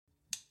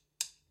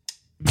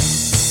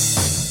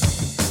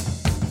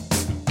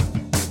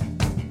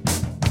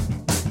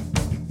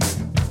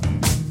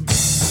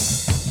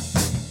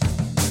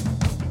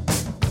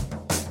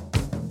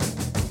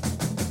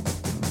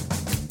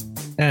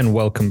And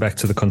welcome back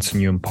to the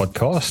Continuum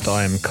podcast.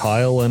 I am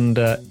Kyle, and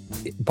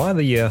by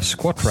the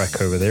squat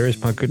rack over there is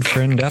my good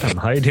friend Adam.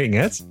 How are you doing,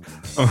 Ed?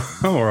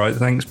 Oh, all right,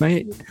 thanks,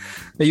 mate.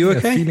 Are you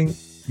okay?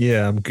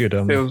 Yeah, I'm good.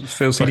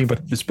 Feels like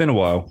it's been a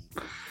while.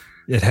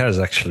 It has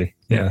actually.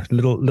 Yeah, a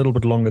little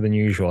bit longer than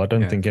usual. I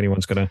don't think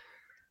anyone's going to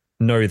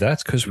know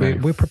that because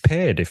we're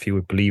prepared, if you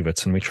would believe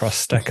it, and we try to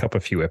stack up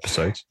a few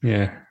episodes.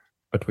 Yeah,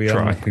 but we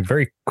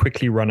very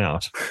quickly run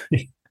out.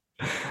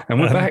 And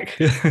we're back.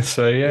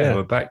 So,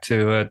 we're back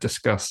to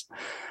discuss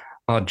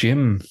our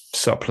gym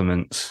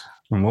supplements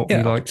and what we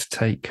like to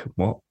take.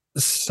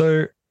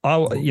 So,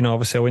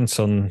 obviously I went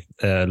on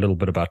a little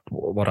bit about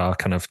what I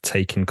kind of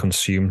take and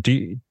consume.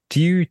 Do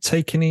you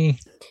take any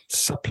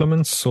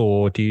supplements,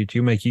 or do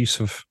you make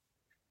use of?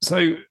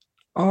 So,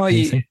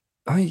 I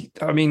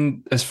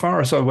mean, as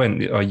far as I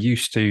went, I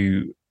used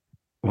to,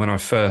 when I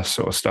first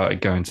sort of started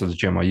going to the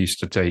gym, I used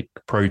to take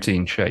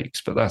protein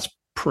shakes, but that's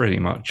pretty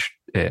much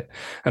it.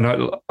 And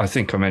I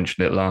think I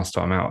mentioned it last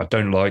time out. I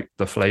don't like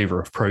the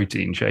flavor of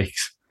protein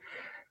shakes.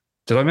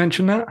 Did I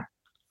mention that?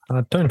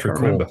 I don't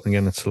recall. Remember.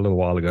 Again, it's a little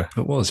while ago.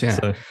 It was,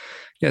 yeah.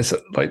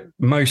 So like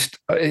most,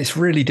 it's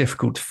really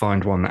difficult to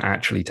find one that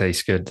actually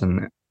tastes good,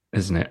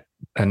 isn't it?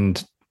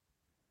 And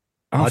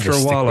after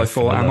a while, I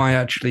thought, am I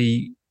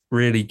actually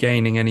really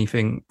gaining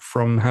anything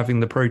from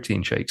having the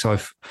protein shakes? I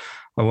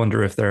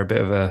wonder if they're a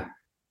bit of a,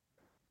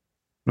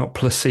 not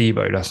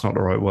placebo. That's not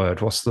the right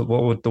word. What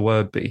would the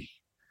word be?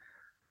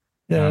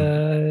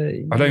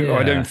 I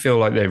don't feel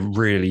like they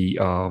really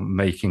are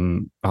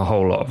making a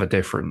whole lot of a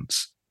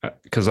difference,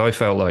 because I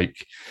felt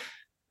like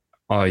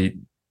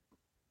I'm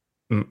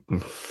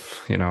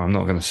not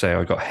going to say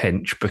I got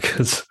hench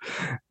because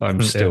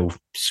I'm still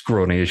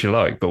scrawny as you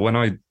like, but when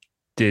I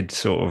did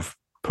sort of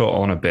put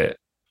on a bit,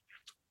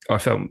 I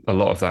felt a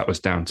lot of that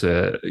was down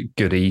to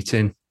good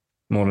eating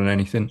more than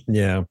anything.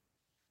 Yeah.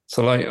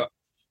 So like,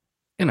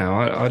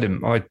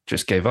 I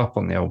just gave up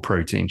on the old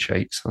protein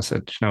shakes. I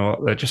said, you know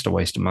what, they're just a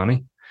waste of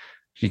money.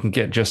 You can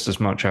get just as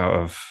much out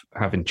of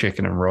having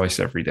chicken and rice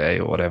every day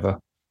or whatever.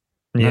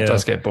 And that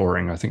does get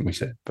boring, I think we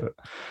said. But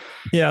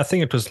yeah, I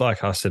think it was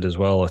like I said as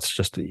well. It's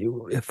just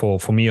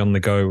for me on the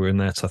go,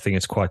 and I think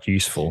it's quite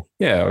useful.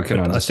 Yeah, I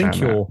can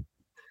understand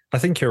I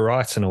think you're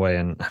right in a way,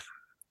 and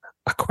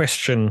I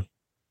question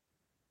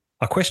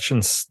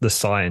the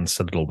science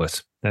a little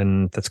bit,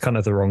 and that's kind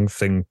of the wrong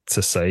thing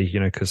to say,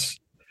 because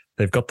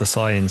they've got the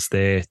science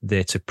there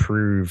to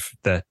prove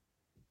that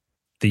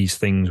these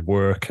things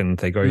work, and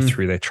they go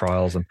through their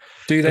trials. And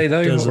do they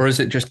though, or is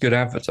it just good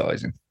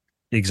advertising?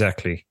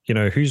 Exactly.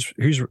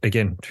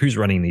 Who's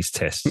running these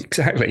tests?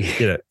 Exactly.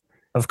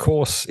 Of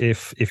course,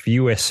 if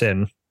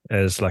USN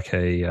as like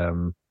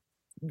a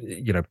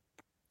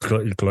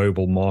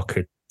global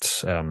market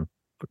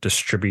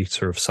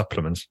distributor of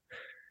supplements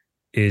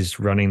is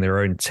running their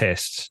own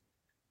tests,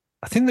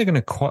 I think they're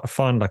going to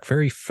find like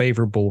very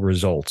favorable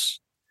results.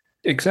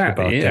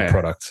 Exactly. About their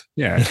product.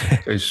 Yeah.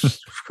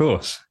 Of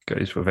course,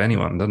 goes with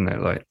anyone, doesn't it?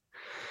 Like,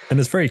 and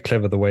it's very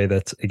clever the way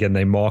that, again,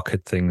 they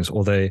market things,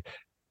 or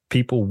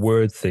people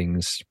word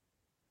things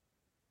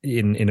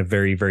in a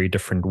very, very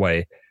different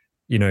way.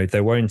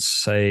 They won't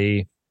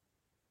say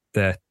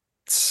that,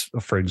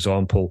 for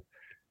example,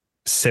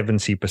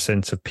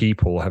 70% of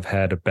people have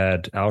had a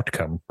bad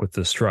outcome with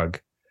this drug.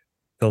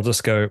 They'll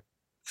just go,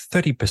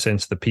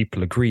 30% of the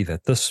people agree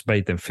that this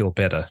made them feel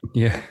better.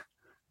 Yeah.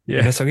 Yeah.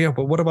 And it's like,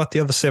 but what about the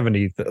other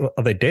 70?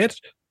 Are they dead?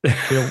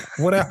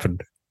 What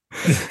happened?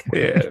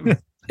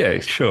 Yeah,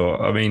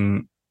 sure. I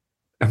mean,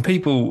 and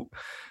people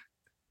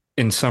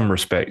in some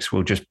respects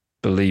will just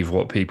believe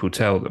what people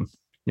tell them,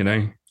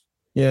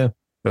 Yeah.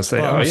 They'll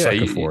say, I'm a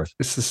sucker for it.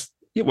 This is,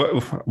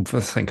 well, I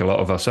think a lot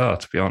of us are,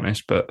 to be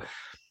honest, but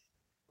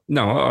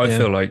no, I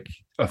feel like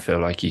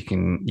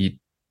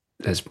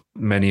there's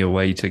many a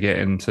way to get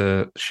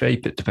into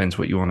shape. It depends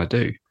what you want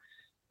to do.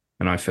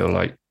 And I feel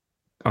like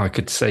I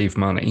could save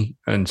money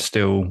and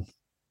still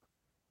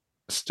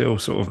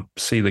sort of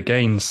see the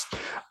gains.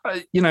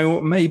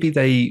 Maybe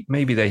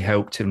they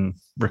helped in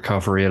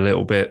recovery a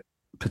little bit,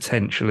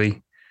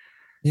 potentially.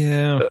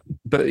 Yeah.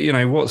 But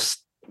what's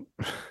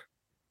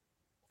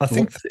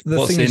in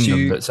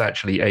them that's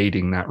actually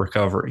aiding that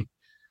recovery?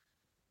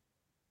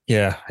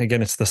 Yeah.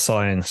 Again, it's the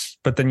science.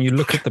 But then you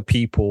look at the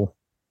people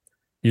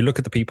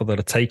that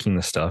are taking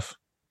the stuff.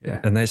 Yeah.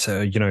 And they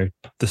say,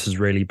 this is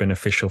really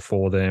beneficial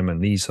for them,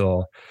 and these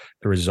are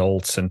the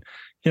results. And,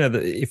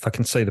 if I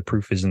can say the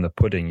proof is in the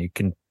pudding, you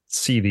can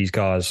see these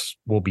guys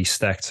will be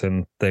stacked,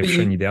 and they've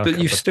shown you the outcome.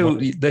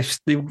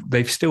 But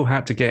they've still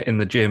had to get in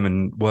the gym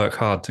and work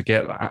hard to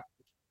get that.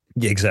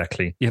 Yeah,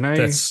 exactly.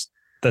 That's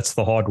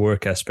the hard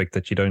work aspect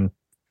that you don't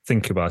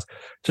think about.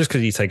 Just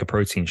because you take a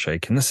protein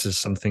shake, and this is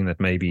something that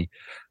maybe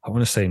I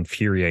want to say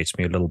infuriates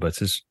me a little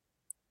bit, is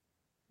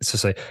to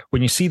say,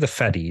 when you see the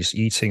fatties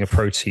eating a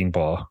protein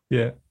bar,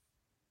 you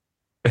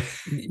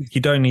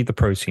don't need the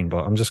protein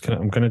bar. I'm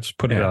gonna just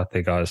put it out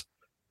there, guys.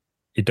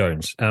 You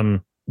don't,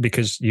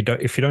 because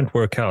if you don't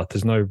work out,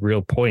 there's no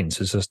real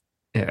points. It's just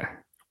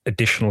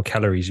additional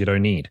calories you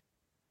don't need.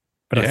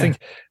 But I think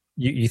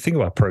you think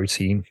about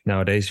protein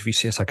nowadays. If you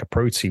see it's like a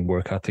protein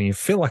workout, then you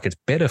feel like it's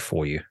better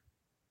for you.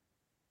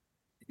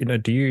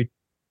 Do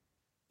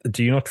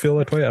you not feel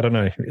that way? I don't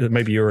know.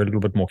 Maybe you're a little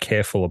bit more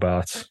careful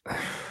about,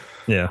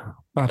 yeah,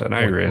 I don't know,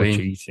 what you're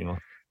really. eating.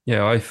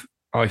 Yeah,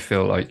 I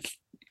feel like,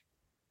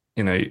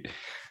 you know,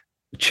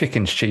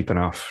 chicken's cheap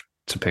enough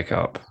to pick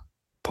up.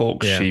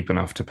 Pork's cheap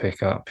enough to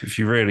pick up. If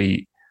you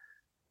really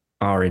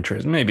are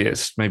interested, maybe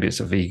it's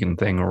a vegan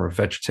thing or a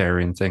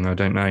vegetarian thing. I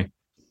don't know.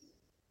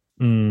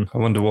 I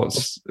wonder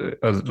what's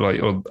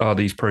like. Are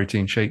these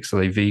protein shakes, are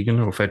they vegan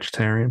or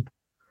vegetarian?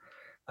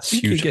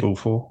 Suitable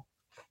for?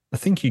 I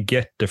think you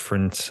get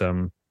different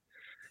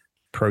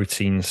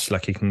proteins.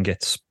 Like you can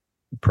get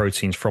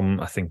proteins from,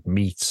 I think,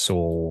 meats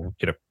or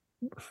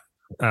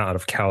out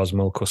of cow's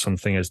milk or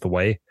something as the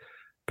whey.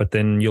 But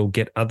then you'll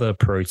get other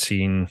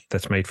protein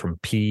that's made from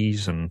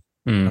peas and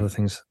other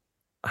things.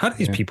 How do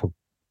these people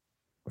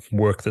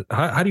work that?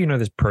 How do you know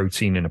there's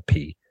protein in a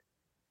pea?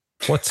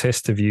 What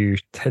test have you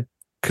had?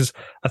 Because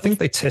I think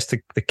they test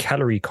the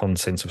calorie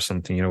contents of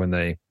something,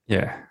 when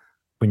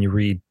you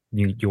read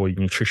your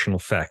nutritional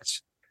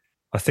facts.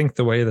 I think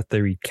the way that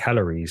they read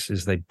calories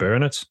is they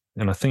burn it.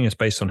 And I think it's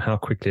based on how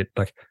quickly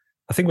I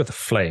think with a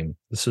flame,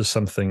 this is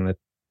something that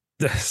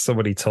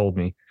somebody told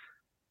me,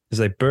 is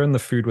they burn the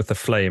food with a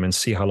flame and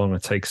see how long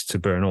it takes to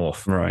burn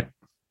off. Right.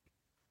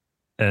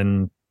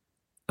 And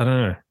I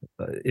don't know,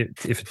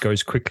 if it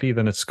goes quickly,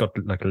 then it's got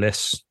like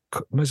less,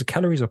 is it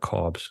calories or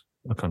carbs?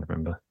 I can't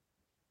remember.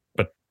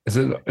 But is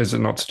it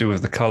not to do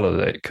with the color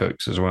that it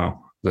cooks as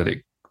well?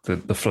 That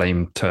the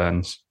flame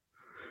turns?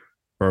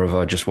 Or have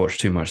I just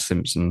watched too much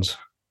Simpsons?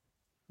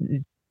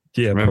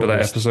 Yeah. Remember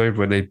that episode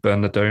where they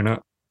burn the donut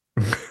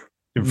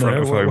in front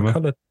of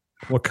Homer?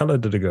 What color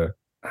did it go?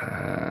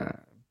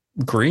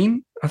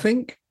 Green, I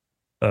think.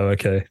 Oh,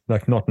 okay.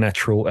 Like not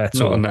natural at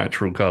all. Not a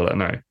natural color,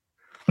 no.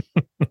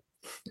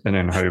 And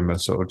then Homer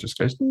sort of just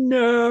goes,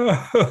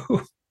 no.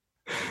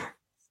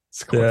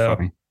 It's quite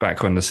funny.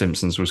 Back when The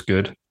Simpsons was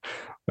good,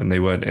 when they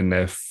weren't in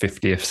their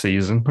 50th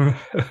season,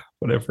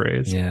 whatever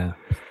it is. Yeah.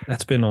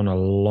 That's been on a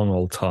long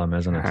old time,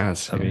 hasn't it? It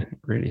has. I mean, it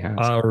really has.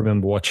 I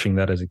remember watching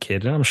that as a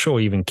kid. And I'm sure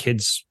even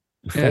kids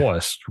before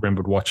us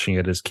remembered watching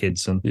it as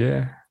kids. And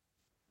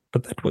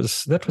but that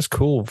was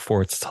cool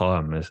for its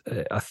time.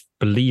 I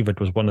believe it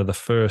was one of the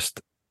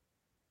first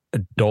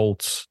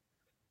adult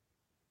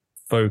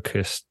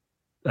focused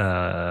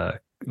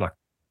like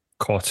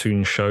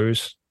cartoon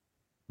shows,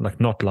 like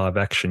not live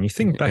action. You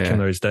think back in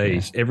those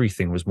days,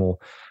 everything was more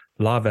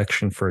live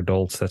action for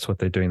adults. That's what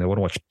they're doing. They want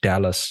to watch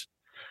Dallas.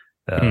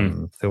 They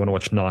want to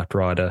watch Knight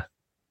Rider.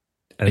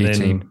 And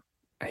 18.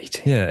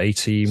 Yeah,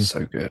 18.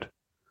 So good.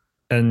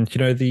 And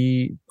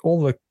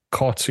all the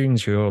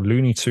cartoons, your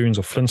Looney Tunes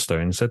or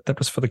Flintstones, that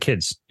was for the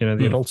kids. The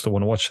adults don't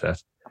want to watch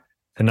that.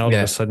 And now all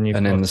of a sudden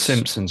then The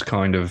Simpsons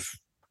kind of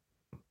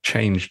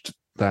changed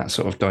that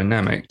sort of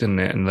dynamic, didn't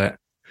it? And that,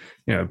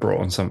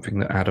 brought on something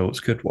that adults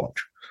could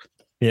watch.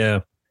 Yeah.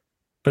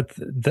 But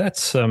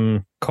that's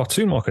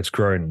cartoon market's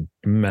grown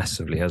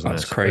massively, hasn't it?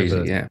 That's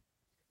crazy, yeah.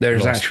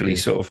 There's actually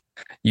sort of,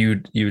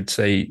 you would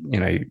say,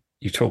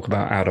 you talk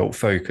about adult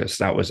focus,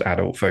 that was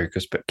adult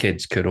focus, but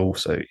kids could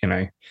also,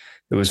 it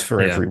was for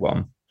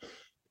everyone.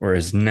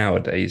 Whereas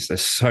nowadays,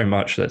 there's so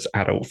much that's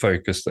adult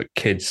focused that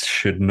kids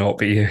should not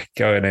be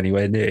going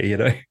anywhere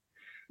near,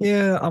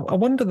 Yeah, I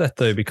wonder that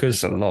though,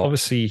 because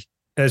obviously,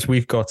 as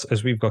we've got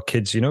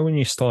kids, when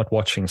you start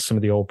watching some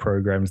of the old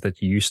programs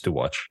that you used to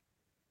watch,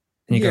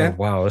 and you go,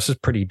 wow, this is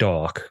pretty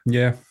dark.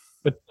 Yeah.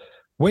 But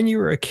when you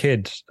were a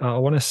kid, I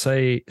want to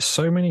say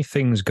so many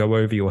things go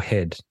over your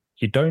head.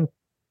 You don't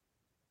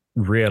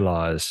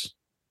realize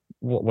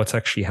what's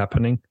actually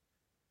happening.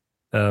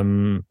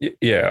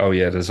 Yeah. Oh,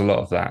 yeah. There's a lot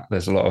of that.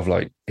 There's a lot of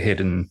like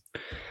hidden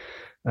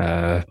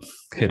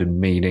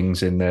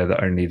meanings in there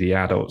that only the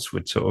adults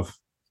would sort of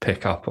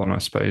pick up on, I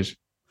suppose.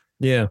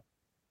 Yeah.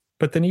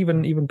 But then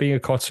even being a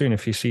cartoon,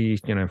 if you see,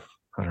 I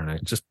don't know,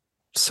 just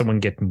someone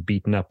getting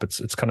beaten up,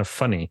 it's kind of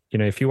funny.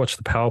 If you watch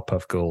the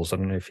Powerpuff Girls, I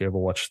don't know if you ever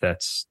watched that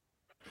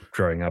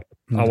growing up.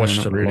 I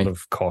watched a lot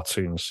of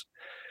cartoons,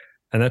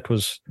 and that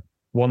was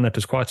one that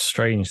was quite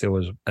strange. There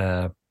was,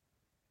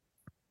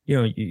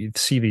 you'd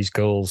see these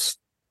girls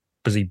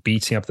busy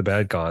beating up the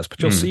bad guys,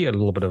 but you'll see a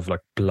little bit of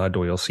like blood,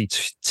 or you'll see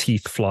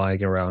teeth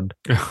flying around.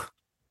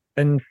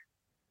 And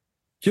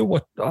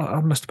what I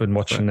must have been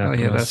watching that.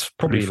 Yeah, that's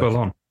probably full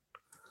on.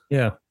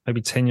 Yeah,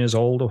 maybe 10 years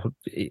old, or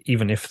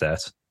even if that.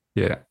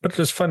 Yeah. But it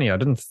was funny. I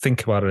didn't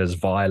think about it as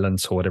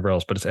violence or whatever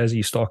else, but it's as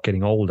you start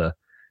getting older,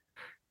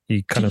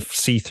 you kind of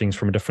see things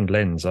from a different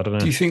lens. I don't know.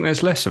 Do you think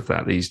there's less of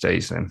that these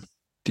days then?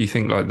 Do you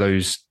think like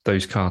those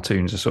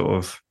cartoons are sort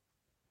of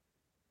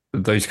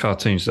those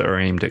cartoons that are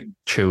aimed at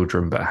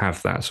children but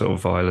have that sort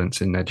of violence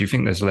in there? Do you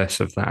think there's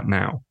less of that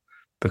now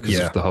because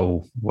of the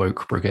whole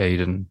woke brigade?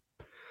 And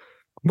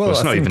well,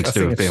 it's not even to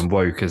do with being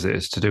woke, as it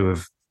is to do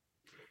with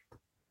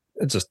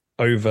it's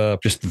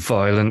just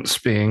violence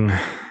being.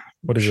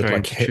 What is it,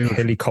 like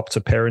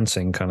helicopter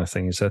parenting kind of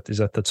thing? Is that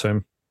the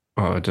term?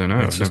 Oh, I don't know.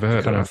 I've never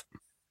heard of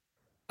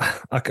that.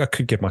 I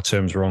could get my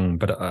terms wrong,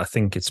 but I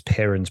think it's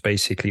parents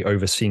basically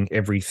overseeing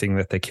everything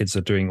that their kids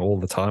are doing all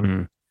the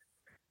time.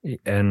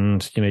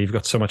 And, you've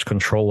got so much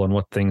control on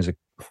what kids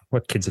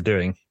are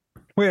doing.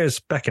 Whereas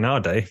back in our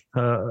day,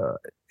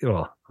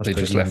 they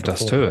just left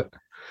us to it.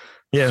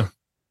 Yeah.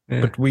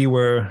 But we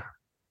were,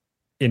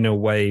 in a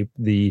way,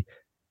 the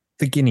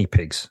guinea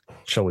pigs,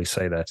 shall we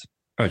say that?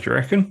 Oh, do you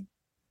reckon?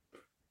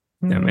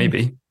 Yeah,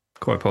 maybe.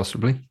 Quite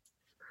possibly.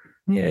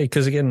 Yeah,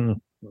 because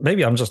again,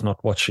 maybe I'm just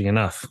not watching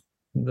enough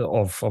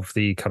of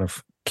the kind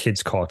of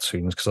kids'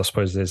 cartoons, because I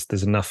suppose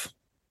there's enough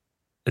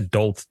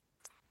adult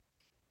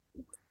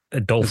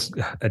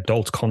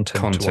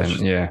content to watch.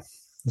 Yeah,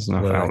 there's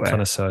enough out there.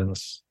 Kind of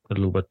sounds a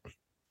little bit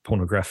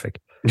pornographic.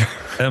 There's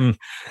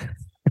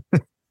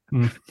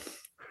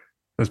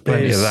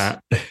plenty of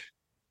that.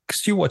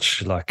 Because do you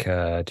watch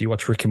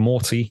Rick and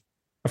Morty?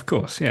 Of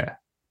course, yeah.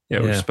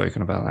 We've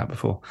spoken about that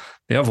before.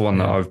 The other one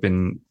that I've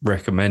been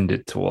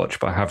recommended to watch,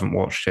 but I haven't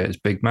watched it, is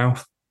Big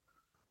Mouth.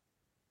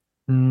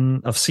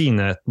 I've seen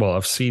that. Well,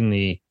 I've seen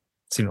it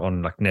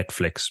on like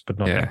Netflix, but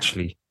not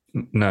actually.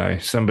 No,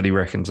 somebody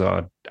reckons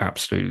I'd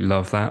absolutely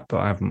love that,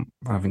 but I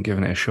haven't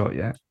given it a shot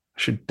yet.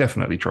 I should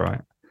definitely try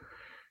it.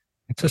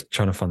 Just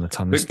trying to find the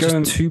time. There's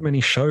just too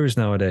many shows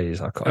nowadays.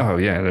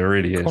 There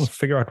really is. I can't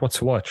figure out what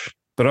to watch.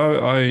 But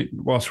I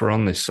whilst we're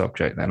on this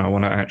subject, then I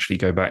want to actually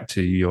go back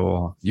to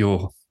your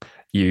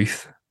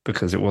youth,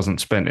 because it wasn't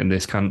spent in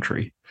this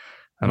country,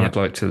 and I'd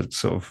like to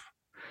sort of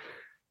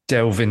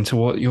delve into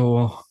what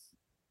your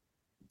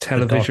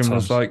television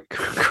was like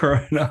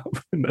growing up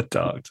in the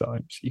dark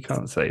times. You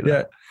can't say that.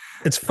 Yeah,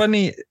 it's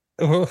funny.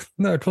 Well,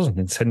 no, it wasn't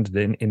intended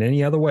in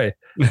any other way.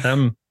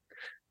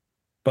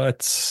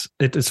 But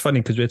it's funny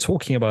because we were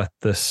talking about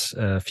this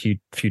a few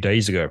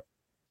days ago,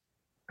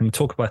 and we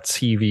talk about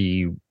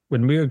TV.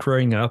 When we were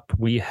growing up,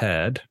 when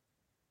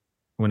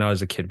I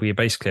was a kid, we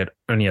basically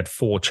only had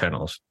 4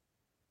 channels.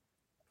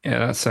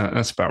 Yeah,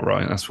 that's about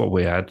right. That's what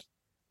we had.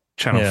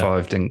 Channel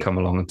 5 didn't come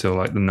along until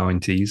like the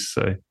 90s.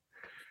 So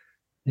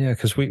yeah,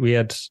 because we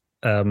had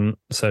so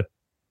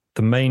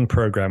the main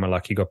programmer,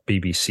 like you got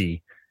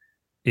BBC.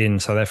 In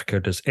South Africa,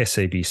 it was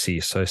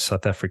SABC, so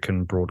South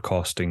African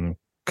Broadcasting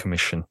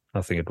Commission,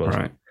 I think it was.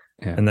 Right.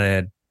 Yeah. And they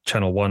had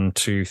channel 1,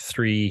 2,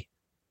 3,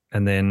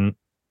 and then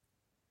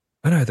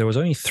there was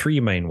only 3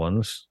 main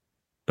ones.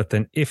 But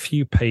then if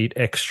you paid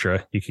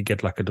extra, you could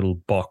get like a little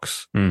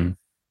box. And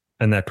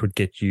that would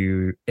get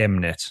you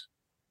Mnet.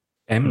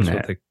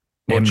 Mnet?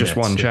 Just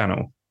one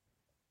channel?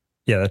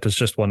 Yeah, that was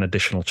just one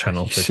additional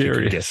channel. That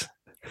serious?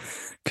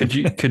 Could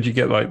you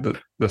get like the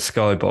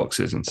Sky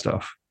boxes and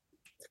stuff?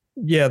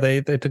 Yeah,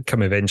 they did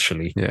come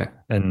eventually. Yeah.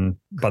 And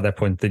by that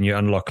point, then you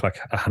unlock like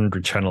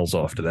 100 channels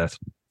after that.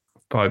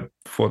 By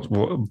what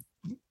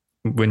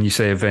when you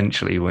say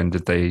eventually, when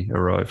did they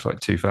arrive? Like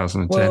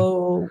 2010?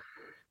 Well,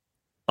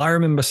 I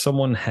remember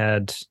someone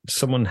had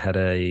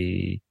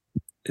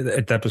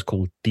that was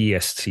called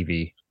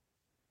DSTV.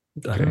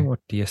 I don't know what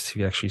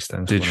DSTV actually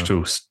stands for.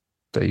 Digital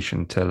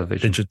Station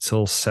Television.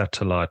 Digital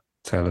Satellite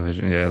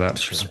Television. Yeah,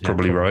 that's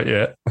probably right.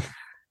 Yeah.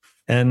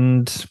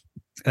 And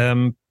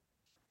I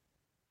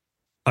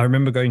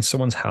remember going to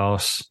someone's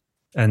house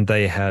and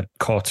they had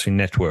Cartoon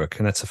Network,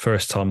 and that's the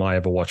first time I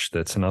ever watched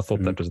it, and I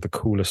thought that was the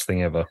coolest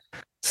thing ever.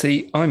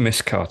 See, I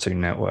miss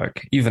Cartoon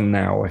Network. Even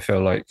now, I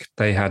feel like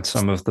they had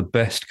some of the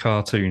best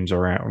cartoons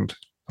around.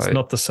 It's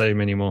not the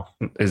same anymore.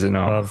 Is it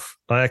not?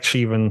 I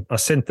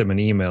sent them an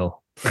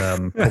email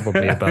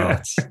probably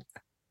about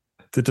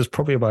it was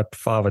probably about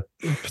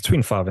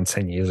between 5 and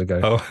 10 years ago.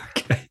 Oh,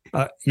 okay.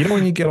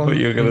 When you get on, what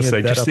you were going to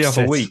say just the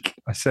other week,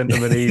 I sent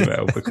them an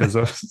email because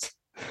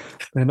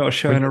they're not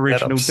showing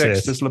original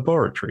Dexter's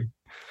Laboratory.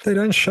 They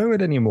don't show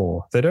it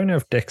anymore. They don't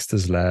have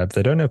Dexter's Lab.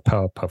 They don't have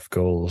Powerpuff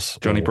Girls.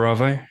 Johnny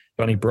Bravo.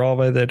 They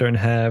don't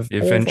have The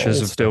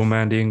Adventures of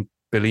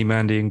Billy,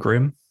 Mandy, and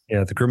Grimm.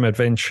 Yeah, the Grim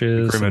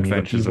Adventures.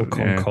 Evil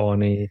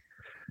Concarney.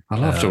 I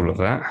loved all of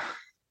that.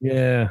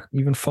 Yeah,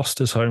 even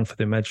Foster's Home for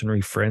the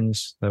Imaginary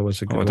Friends. That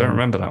was a good one. I don't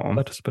remember that one.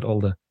 That was a bit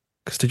older.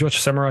 Because did you watch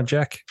Samurai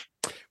Jack?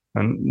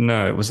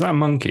 No, was that a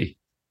monkey?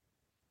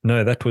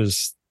 No, that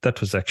was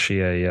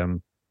actually a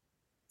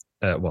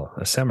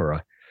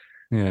samurai.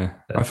 Yeah,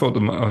 I thought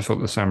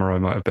the samurai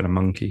might have been a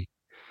monkey.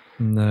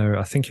 No,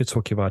 I think you're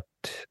talking about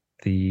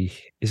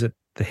is it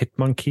the Hit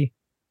Monkey?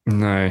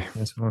 No.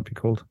 That's what it might be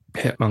called.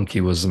 Hit Monkey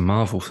was a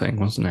Marvel thing,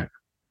 wasn't it?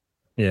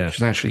 Yeah. Which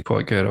is actually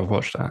quite good. I've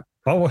watched that.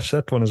 I watched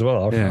that one as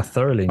well. I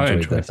thoroughly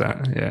enjoyed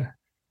that. Yeah.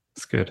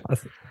 It's good.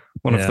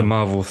 One of the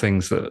Marvel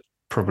things that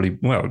probably,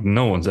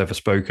 no one's ever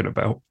spoken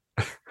about.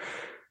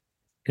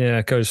 Yeah,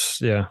 it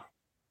goes,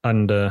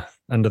 under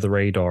the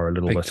radar a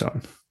little Big bit.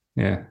 time.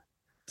 Yeah.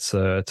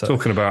 So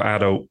talking about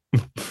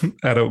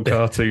adult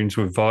cartoons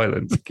with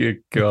violence. Good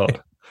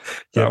God.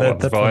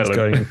 that one's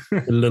going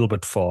a little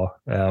bit far.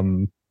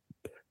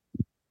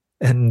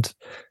 And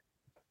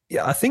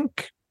yeah, I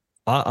think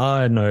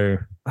I know.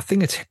 I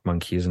think it's Hit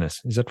Monkey, isn't it?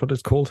 Is that what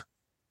it's called?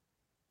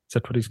 Is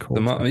that what he's called?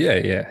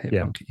 Hit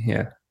Monkey.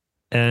 Yeah.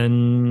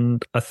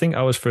 And I think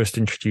I was first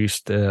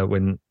introduced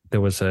when there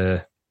was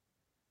a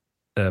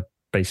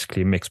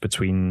basically a mix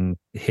between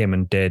him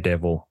and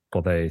Daredevil,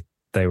 or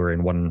they were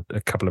in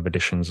a couple of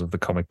editions of the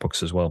comic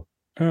books as well.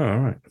 Oh, all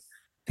right. I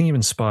think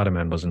even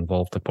Spider-Man was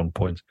involved at one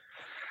point.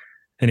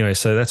 Anyway,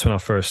 so that's when I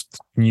first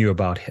knew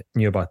about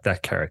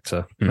that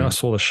character. And I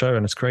saw the show,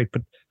 and it's great.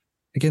 But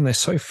again, they're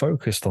so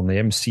focused on the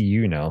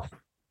MCU now.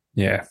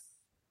 Yeah.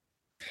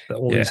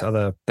 All these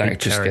other that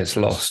just gets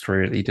lost,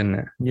 really, didn't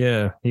it?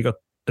 Yeah, you got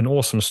an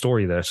awesome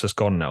story there. It's just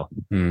gone now.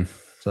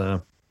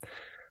 So,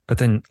 but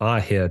then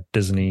I hear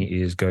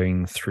Disney is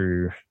going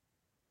through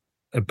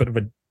a bit of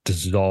a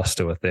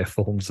disaster with their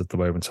films at the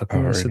moment. So I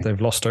think they said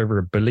they've lost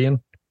over $1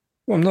 billion.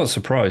 Well, I'm not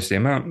surprised.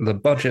 The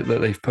budget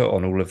that they've put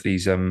on all of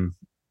these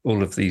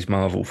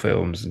Marvel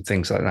films and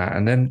things like that,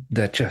 and then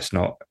they're just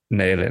not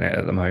nailing it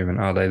at the moment,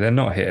 are they? They're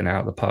not hitting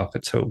out of the park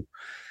at all.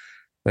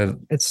 I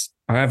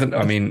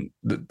mean,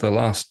 the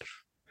last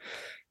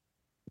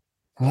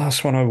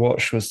one I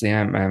watched was the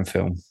Ant-Man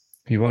film.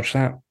 You watched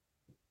that?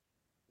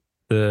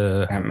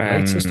 The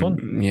Ant-Man, latest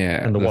one?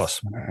 Yeah. And the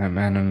Wasp.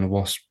 Ant-Man and the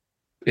Wasp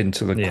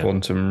into the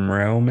quantum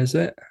realm, is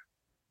it?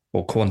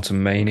 Or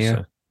Quantum Mania?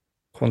 So.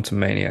 Quantum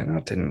Mania.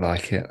 I didn't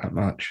like it that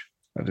much.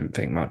 I didn't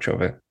think much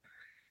of it.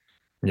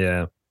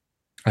 Yeah.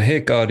 I hear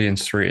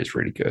Guardians 3 is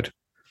really good.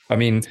 I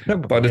mean,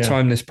 by the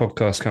time this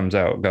podcast comes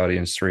out,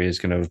 Guardians 3 is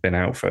going to have been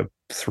out for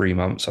 3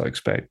 months, I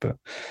expect. But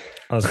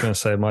I was going to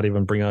say, it might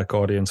even bring out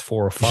Guardians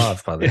 4 or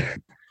 5 by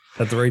then.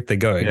 At the rate they're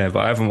going. Yeah,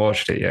 but I haven't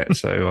watched it yet,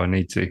 so I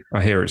need to.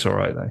 I hear it's all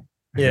right, though.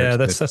 Yeah,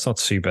 that's not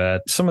too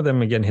bad. Some of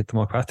them, again, hit the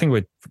mark. I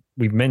think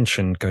we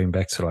mentioned going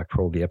back to like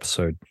probably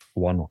episode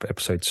 1 or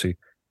episode 2.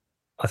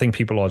 I think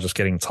people are just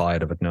getting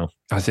tired of it now.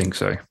 I think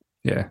so,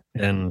 yeah.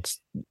 And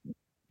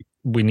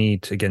we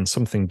need, again,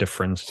 something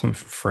different. Something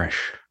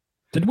fresh.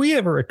 Did we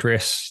ever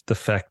address the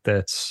fact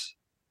that,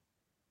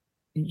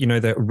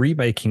 they're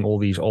remaking all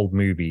these old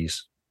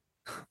movies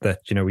that,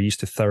 we used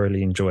to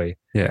thoroughly enjoy?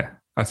 Yeah,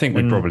 I think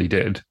we probably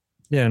did.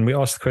 Yeah, and we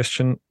asked the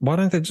question, why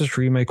don't they just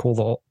remake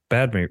the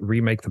bad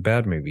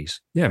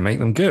movies? Yeah, make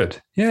them good.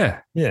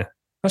 Yeah. Yeah.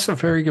 That's a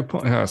very good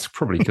point. That's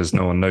probably because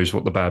no one knows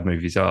what the bad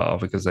movies are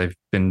because they've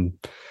been,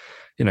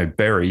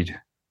 buried.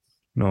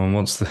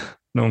 No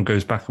one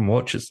goes back and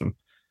watches them.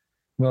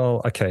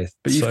 Well, okay.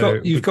 But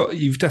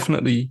you've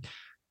definitely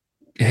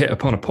hit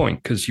upon a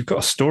point because you've got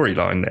a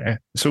storyline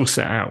there. It's all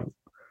set out.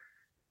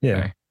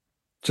 Yeah.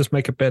 Just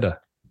make it better.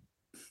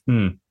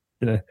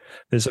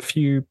 There's a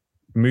few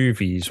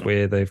movies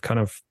where they've kind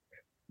of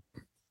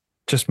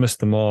just missed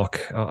the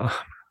mark.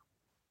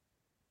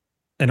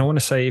 And I want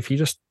to say,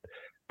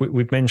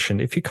 we've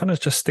mentioned, if you kind of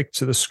just stick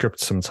to the script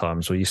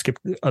sometimes, or you skip,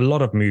 a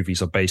lot of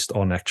movies are based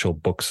on actual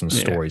books and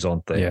stories,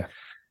 aren't they? Yeah.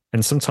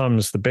 And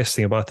sometimes the best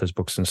thing about those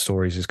books and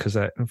stories is because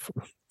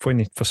for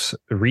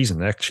a reason,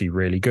 they're actually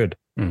really good.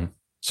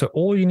 So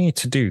all you need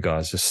to do,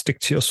 guys, is stick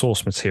to your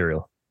source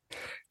material.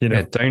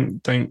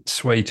 Don't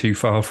sway too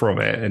far from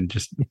it and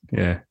just,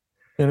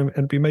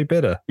 and be made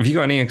better. Have you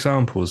got any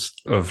examples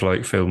of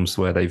like films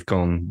where they've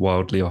gone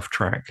wildly off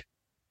track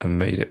and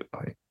made it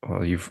like,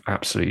 well, you've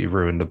absolutely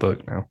ruined the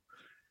book now?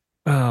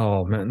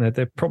 Oh man,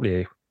 there's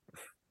probably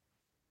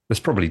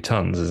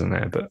tons, isn't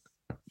there? But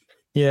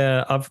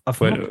yeah,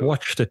 I've not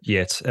watched it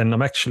yet, and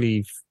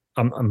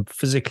I'm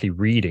physically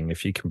reading,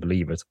 if you can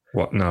believe it.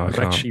 What? No, I'm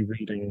actually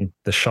reading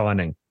The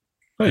Shining.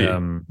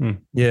 Oh,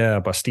 yeah,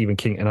 by Stephen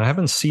King, and I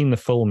haven't seen the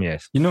film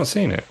yet. You've not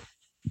seen it,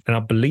 and I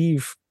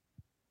believe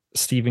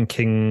Stephen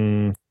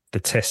King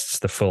detests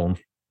the film.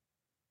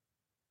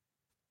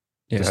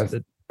 Yeah,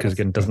 because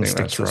again, it doesn't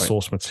stick to the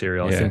source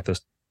material. Yeah. I think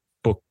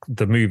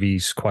the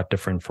movie's quite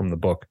different from the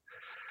book.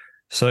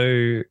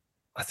 So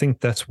I think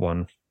that's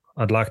one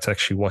I'd like to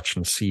actually watch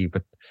and see,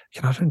 but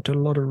I don't do a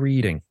lot of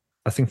reading.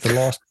 I think the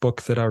last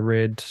book that I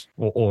read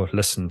or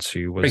listened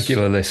to was...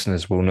 Regular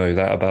listeners will know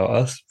that about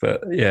us,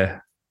 but yeah.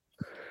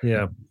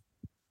 Yeah.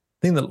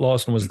 I think the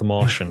last one was The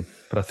Martian,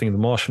 but I think The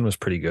Martian was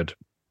pretty good.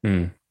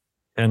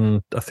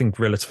 And I think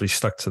relatively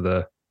stuck to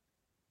the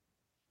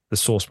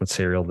source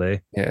material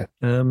there. Yeah.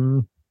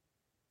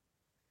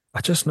 I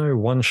just know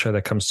one show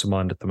that comes to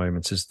mind at the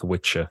moment is The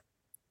Witcher.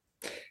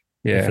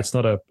 Yeah. If it's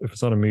not a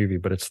movie,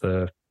 but it's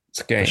a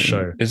game.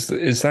 Show.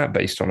 Is that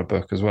based on a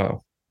book as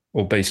well?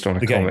 Or based on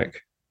a comic?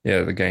 Game.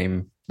 Yeah, the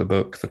game, the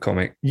book, the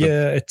comic.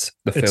 It's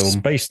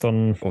film. based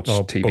on or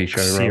TV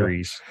show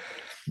series.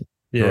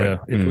 Yeah, right.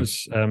 It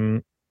was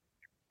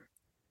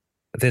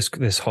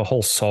there's a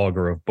whole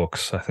saga of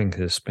books. I think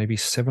there's maybe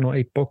 7 or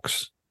 8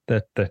 books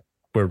that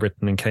were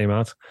written and came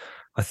out.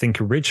 I think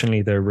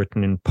originally they were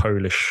written in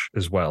Polish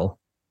as well.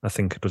 I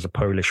think it was a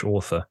Polish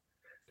author.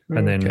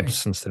 And then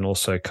since then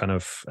also kind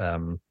of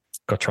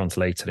got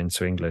translated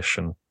into English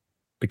and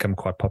become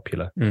quite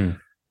popular.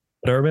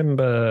 But I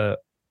remember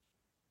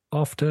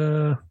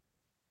after,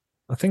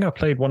 I think I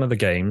played one of the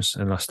games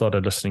and I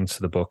started listening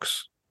to the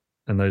books,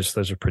 and those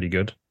are pretty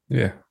good.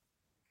 Yeah.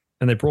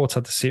 And they brought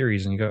out the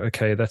series and you go,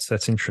 okay,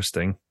 that's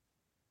interesting.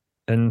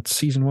 And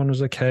season 1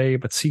 was okay,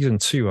 but season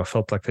 2, I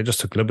felt like they just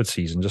took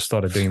liberties and just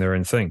started doing their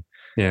own thing.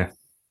 Yeah.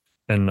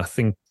 And I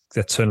think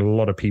that turned a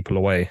lot of people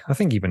away. I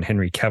think even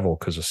Henry Cavill,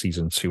 because of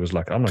season 2, was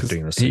like, I'm not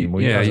doing this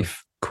anymore. Yeah, he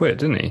quit,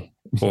 didn't he?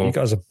 You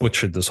guys have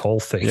butchered this whole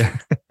thing. Yeah.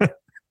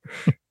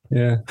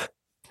 Yeah.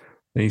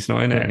 He's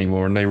not in it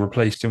anymore, and they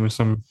replaced him with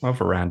some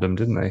other random,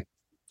 didn't they?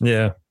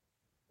 Yeah.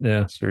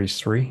 Yeah. Series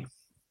 3.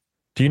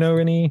 Do you know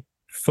any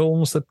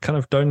films that kind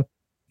of don't...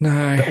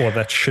 No. Or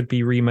that should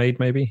be remade,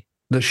 maybe?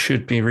 That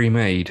should be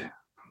remade.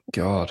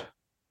 God.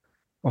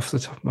 Off the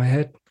top of my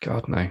head?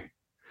 God, no.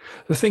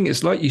 The thing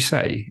is, like you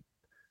say,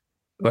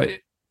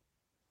 like,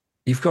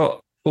 you've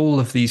got all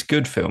of these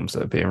good films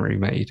that are being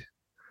remade.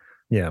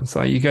 Yeah. It's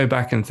like you go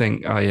back and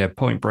think, oh, yeah,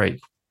 Point Break.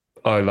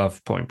 I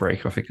love Point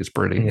Break. I think it's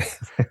brilliant.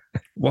 Yeah.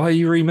 Why are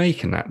you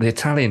remaking that? The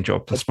Italian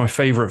Job. That's my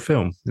favorite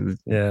film.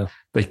 Yeah.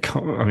 They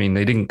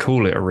didn't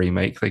call it a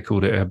remake. They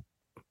called it a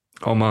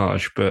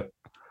homage, but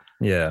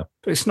yeah.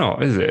 But it's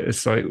not, is it?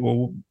 It's like,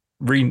 well,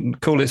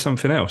 call it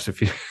something else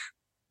if you're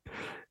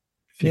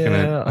going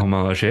to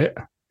homage it.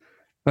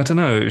 I don't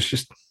know. It's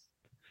just,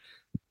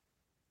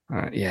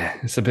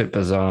 it's a bit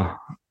bizarre.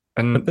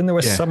 But then there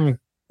were some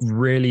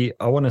really,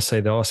 I want to say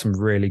there are some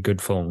really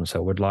good films I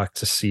would like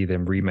to see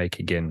them remake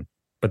again.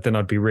 But then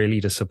I'd be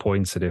really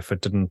disappointed if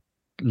it didn't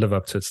live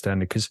up to its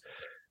standard. Because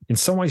in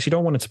some ways, you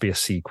don't want it to be a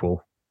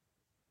sequel.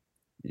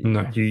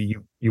 No,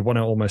 you want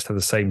to almost have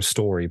the same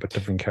story but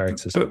different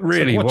characters. But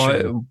really,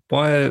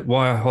 why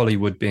are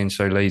Hollywood being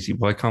so lazy?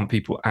 Why can't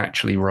people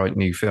actually write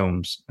new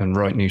films and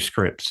write new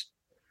scripts?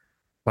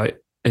 Like,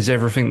 is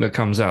everything that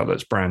comes out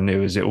that's brand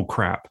new, is it all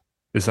crap?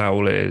 Is that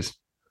all it is?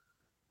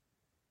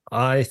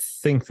 I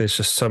think there's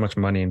just so much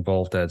money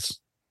involved, Eds.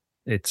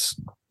 It's,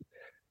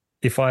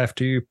 if I have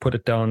to put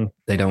it down,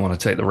 they don't want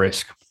to take the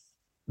risk.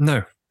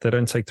 No, they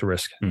don't take the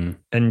risk.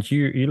 And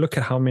you look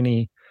at how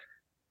many.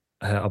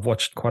 I've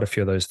watched quite a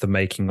few of those, the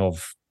making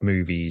of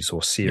movies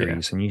or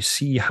series, and you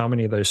see how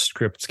many of those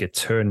scripts get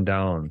turned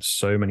down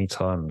so many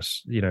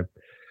times. You know,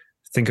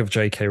 think of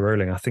J.K.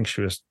 Rowling. I think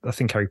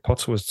Harry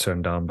Potter was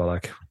turned down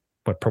by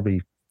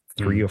probably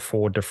 3 or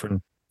 4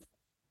 different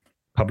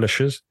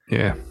publishers.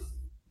 Yeah.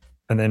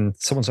 And then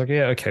someone's like,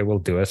 yeah, okay, we'll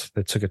do it.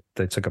 They took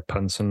a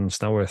punt, and it's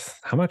now worth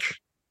how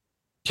much?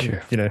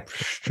 Yeah. You know,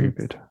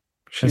 stupid.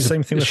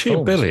 Same thing with she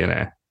films. A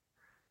billionaire?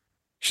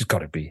 She's got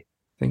to be.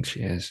 I think she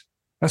is.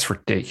 That's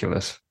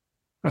ridiculous.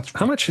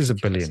 How much is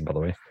 $1 billion, by the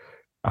way?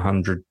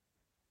 100.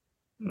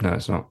 No,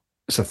 it's not.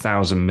 It's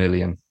 1,000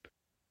 million.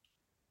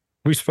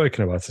 We've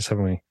spoken about this,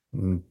 haven't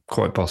we?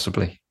 Quite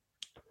possibly.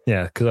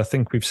 Yeah, because I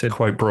think we've said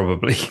quite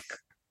probably.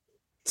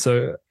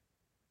 So,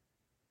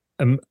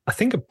 I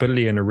think $1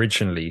 billion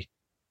originally,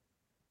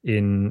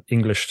 in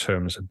English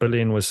terms, $1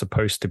 billion was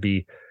supposed to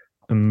be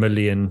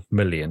 1,000,000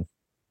 million.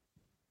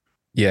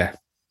 Yeah,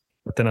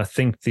 but then I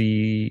think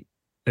the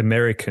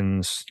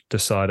Americans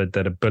decided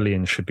that $1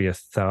 billion should be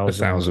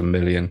 1,000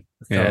 million.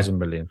 1,000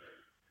 million.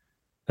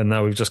 And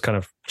now we've just kind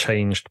of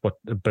changed what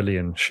 $1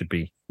 billion should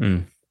be.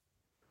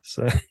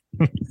 So,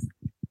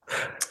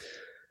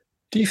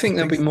 do you think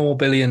there'll be more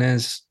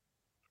billionaires?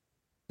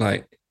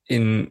 Like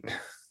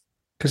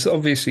because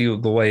obviously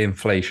the way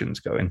inflation's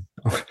going,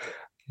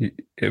 it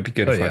would be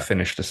good if I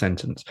finished a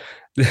sentence.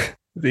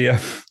 The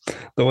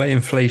way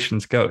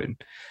inflation's going.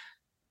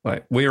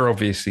 Like, we're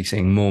obviously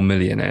seeing more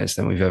millionaires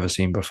than we've ever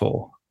seen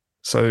before.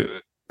 So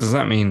does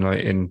that mean like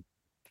in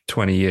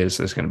 20 years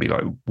there's going to be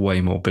like way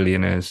more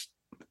billionaires,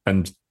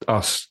 and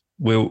us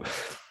will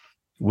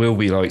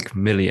be like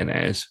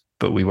millionaires,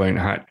 but we won't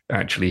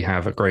actually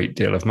have a great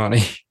deal of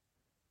money?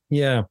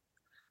 Yeah.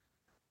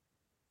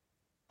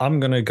 I'm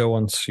going to go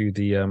on to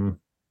the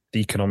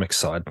economic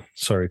side.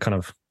 Sorry, kind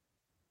of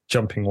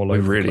jumping all over.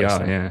 We really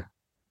are, yeah.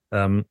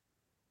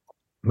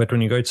 But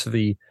when you go to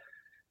the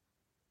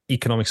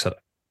economic side,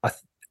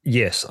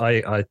 yes,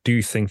 I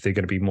do think they're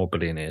going to be more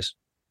billionaires.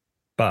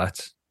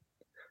 But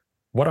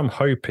what I'm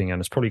hoping, and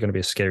it's probably going to be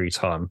a scary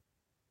time,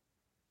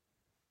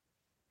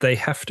 they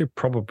have to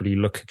probably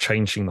look at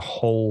changing the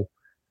whole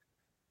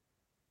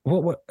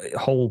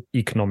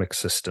economic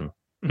system.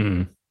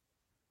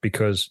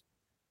 Because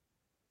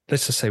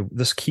let's just say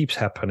this keeps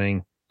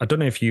happening. I don't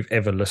know if you've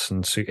ever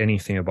listened to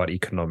anything about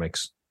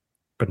economics,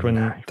 but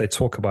when they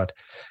talk about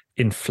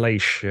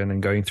inflation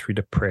and going through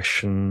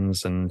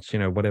depressions and, you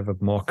know, whatever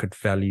market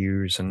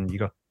values, and you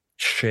got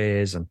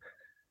shares, and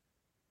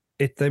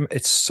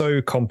it's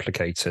so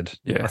complicated.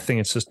 Yeah. I think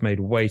it's just made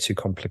way too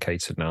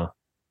complicated now,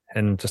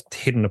 and just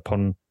hidden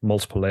upon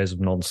multiple layers of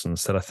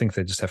nonsense that I think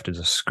they just have to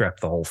just scrap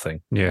the whole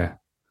thing. Yeah.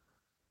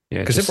 Yeah.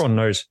 Because everyone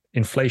knows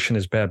inflation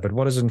is bad, but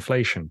what is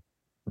inflation?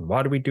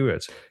 Why do we do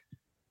it?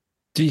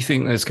 Do you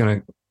think there's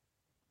going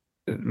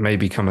to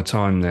maybe come a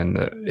time then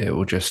that it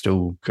will just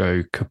all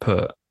go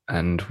kaput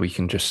and we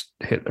can just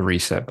hit the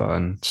reset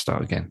button,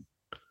 start again?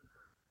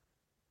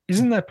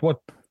 Isn't that what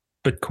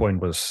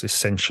Bitcoin was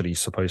essentially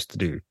supposed to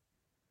do?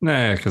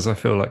 No, because I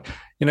feel like,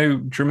 do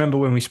you remember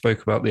when we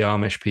spoke about the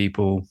Amish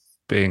people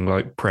being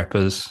like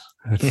preppers?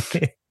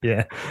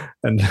 Yeah.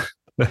 And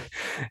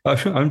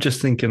I'm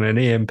just thinking an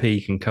EMP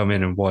can come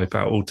in and wipe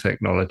out all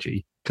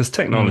technology, because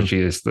technology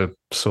is the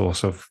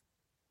source of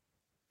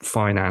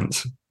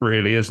finance,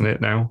 really, isn't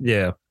it now?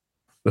 Yeah.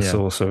 The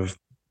source of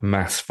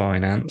mass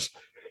finance.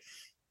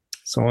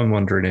 So I'm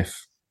wondering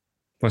if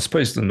I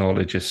suppose the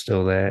knowledge is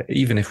still there,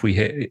 even if we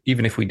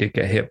did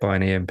get hit by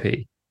an EMP,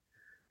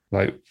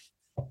 like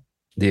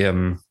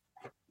the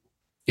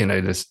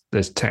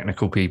there's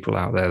technical people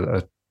out there that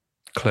are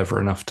clever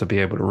enough to be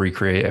able to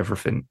recreate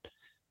everything.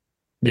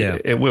 Yeah,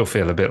 it will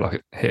feel a bit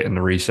like hitting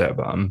the reset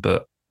button,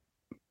 but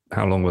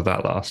how long will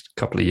that last? A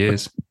couple of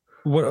years.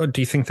 What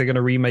do you think they're going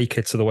to remake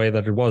it to the way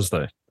that it was,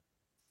 though?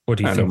 Or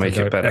do you think they'll make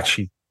it better?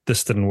 Actually,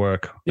 this didn't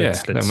work.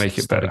 Let's make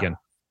it better again.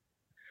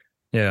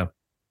 Yeah,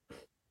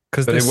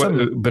 because but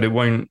it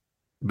won't.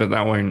 But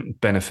that won't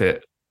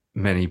benefit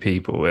many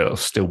people. It'll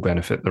still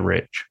benefit the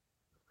rich.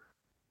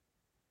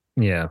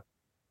 Yeah,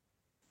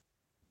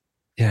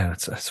 yeah.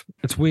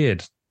 It's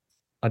weird.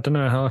 I don't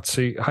know how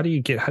do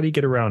you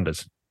get around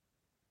it?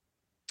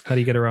 How do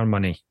you get around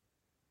money?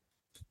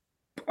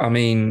 I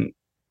mean,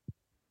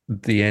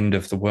 the end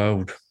of the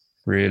world,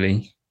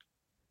 really.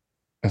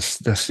 That's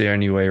the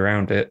only way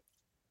around it,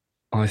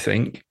 I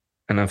think.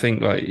 And I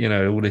think, like,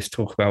 all this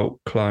talk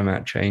about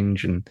climate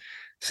change, and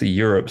see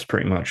Europe's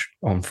pretty much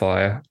on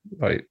fire,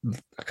 like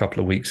a couple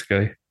of weeks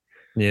ago.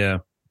 Yeah.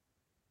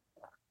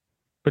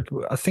 But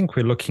I think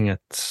we're looking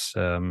at,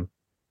 again,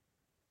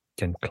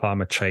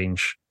 climate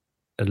change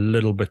a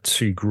little bit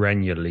too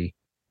granularly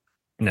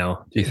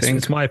now. Do you think?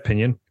 It's my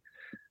opinion.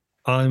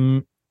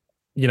 Again,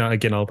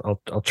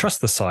 I'll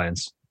trust the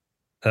science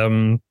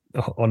on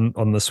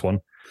this one.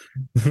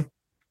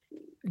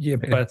 Yeah,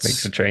 but it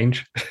makes a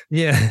change.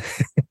 Yeah.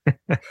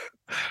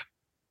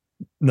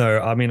 No,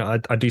 I mean, I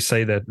do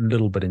say that a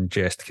little bit in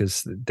jest,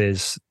 because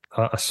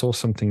I saw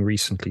something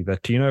recently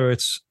that,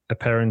 it's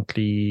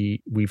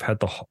apparently we've had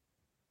the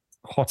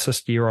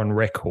hottest year on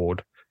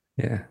record.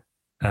 Yeah.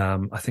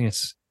 I think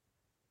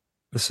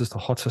this is the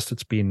hottest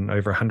it's been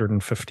over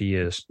 150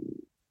 years.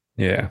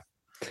 Yeah.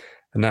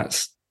 And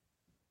that's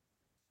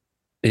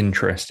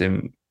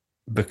interesting,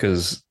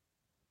 because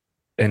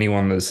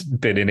anyone that's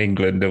been in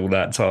England all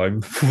that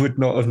time would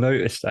not have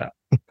noticed that.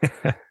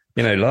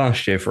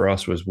 Last year for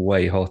us was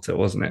way hotter,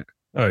 wasn't it?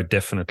 Oh, it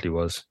definitely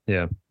was.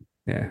 Yeah.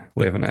 Yeah.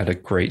 We haven't had a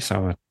great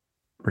summer,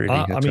 really.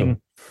 I mean,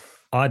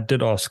 I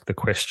did ask the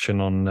question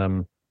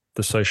on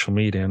the social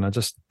media, and I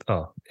just,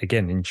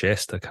 again, in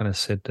jest, I kind of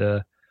said,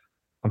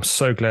 I'm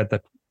so glad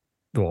that,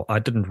 well, I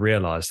didn't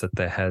realize that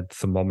they had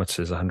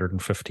thermometers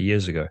 150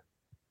 years ago.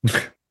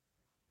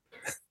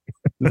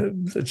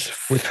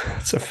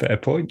 That's a fair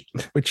point.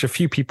 Which a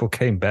few people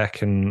came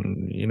back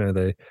and,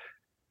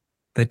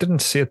 they didn't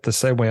see it the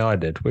same way I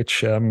did,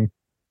 which, again,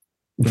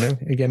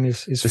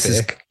 is this fair.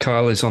 Is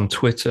Kyle is on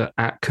Twitter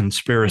at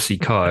Conspiracy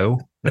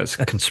Kyle. That's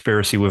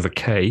conspiracy with a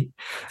K.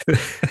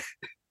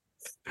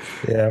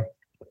 Yeah.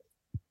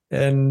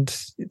 And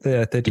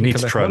they you need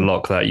to try and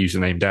lock that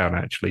username down,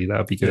 actually. That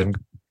would be good.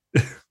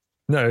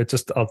 No,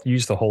 I'll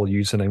use the whole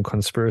username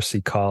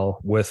conspiracy Kyle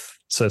with,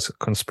 so it's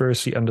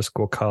conspiracy _Kyle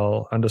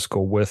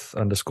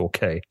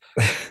 _with_K.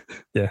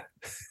 Yeah.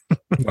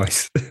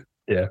 Nice.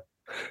 Yeah.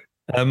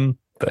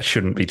 That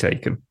shouldn't be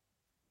taken.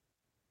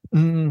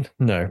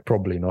 No,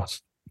 probably not.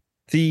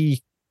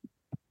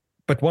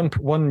 But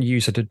one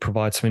user did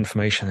provide some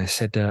information. They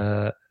said,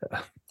 I'm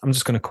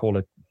just going to call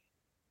it,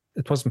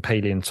 it wasn't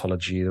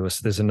paleontology.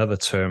 There's another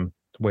term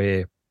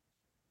where,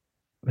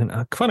 and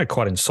I find it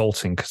quite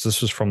insulting, because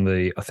this was from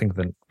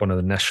one of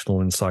the national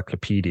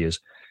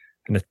encyclopedias,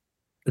 and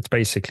it's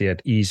basically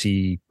at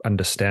easy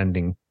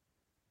understanding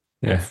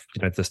of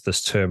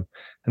this term,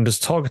 and it's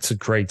targets at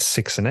grades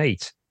 6 and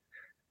 8.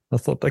 I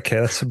thought, okay,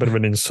 that's a bit of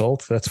an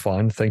insult. That's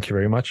fine. Thank you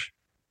very much.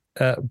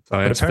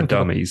 Science for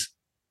dummies.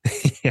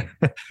 Yeah.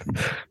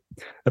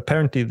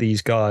 Apparently,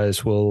 these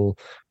guys will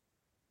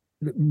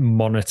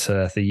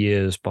monitor the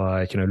years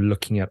by,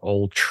 looking at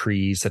old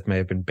trees that may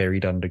have been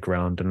buried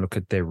underground, and look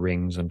at their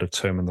rings and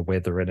determine the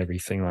weather and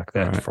everything like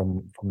that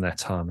from that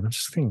time. And I'm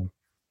just thinking,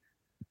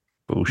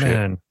 bullshit.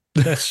 Man,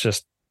 that's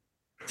just,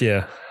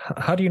 yeah.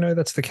 How do you know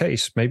that's the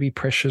case? Maybe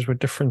pressures were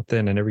different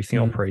then, and everything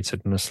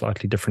operated in a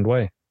slightly different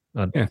way.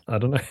 I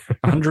don't know.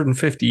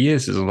 150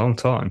 years is a long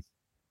time.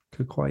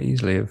 Could quite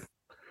easily have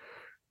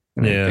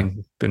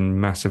been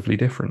massively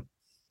different.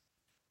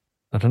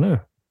 I don't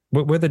know.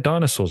 Were the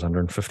dinosaurs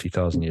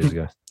 150,000 years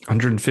ago?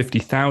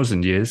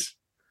 150,000 years?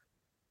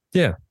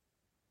 Yeah.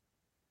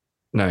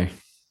 No.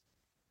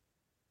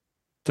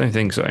 Don't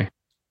think so.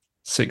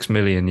 6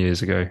 million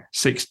years ago.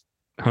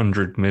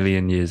 600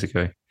 million years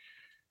ago.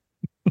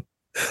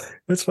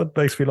 That's what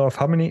makes me laugh.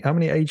 How many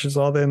ages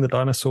are there in the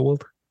dinosaur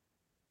world?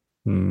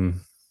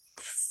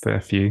 Fair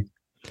few.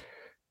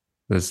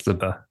 There's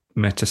the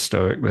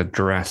Metastoic, the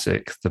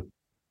Jurassic, the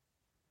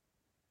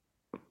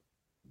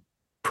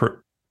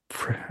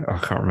I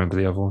can't remember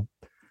the other one.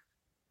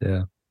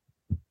 Yeah.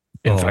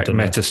 In fact,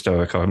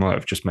 Metastoic I might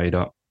have just made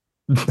up.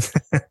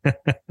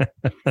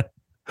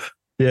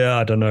 Yeah,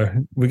 I don't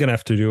know. We're going to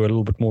have to do a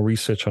little bit more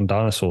research on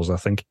dinosaurs, I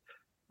think.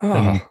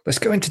 Let's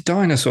go into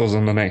dinosaurs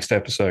on the next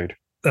episode.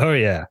 Oh,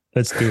 yeah.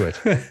 Let's do it.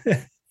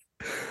 I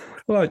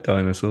like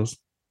dinosaurs.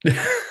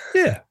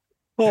 Yeah.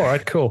 All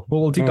right, cool.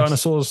 Well, we'll do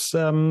dinosaurs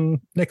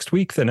next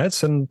week then,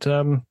 Eds. And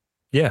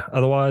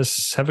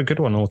otherwise, have a good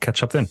one. We'll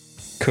catch up then.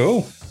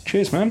 Cool.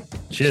 Cheers, man.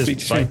 Cheers. Speak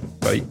to you soon.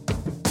 Bye.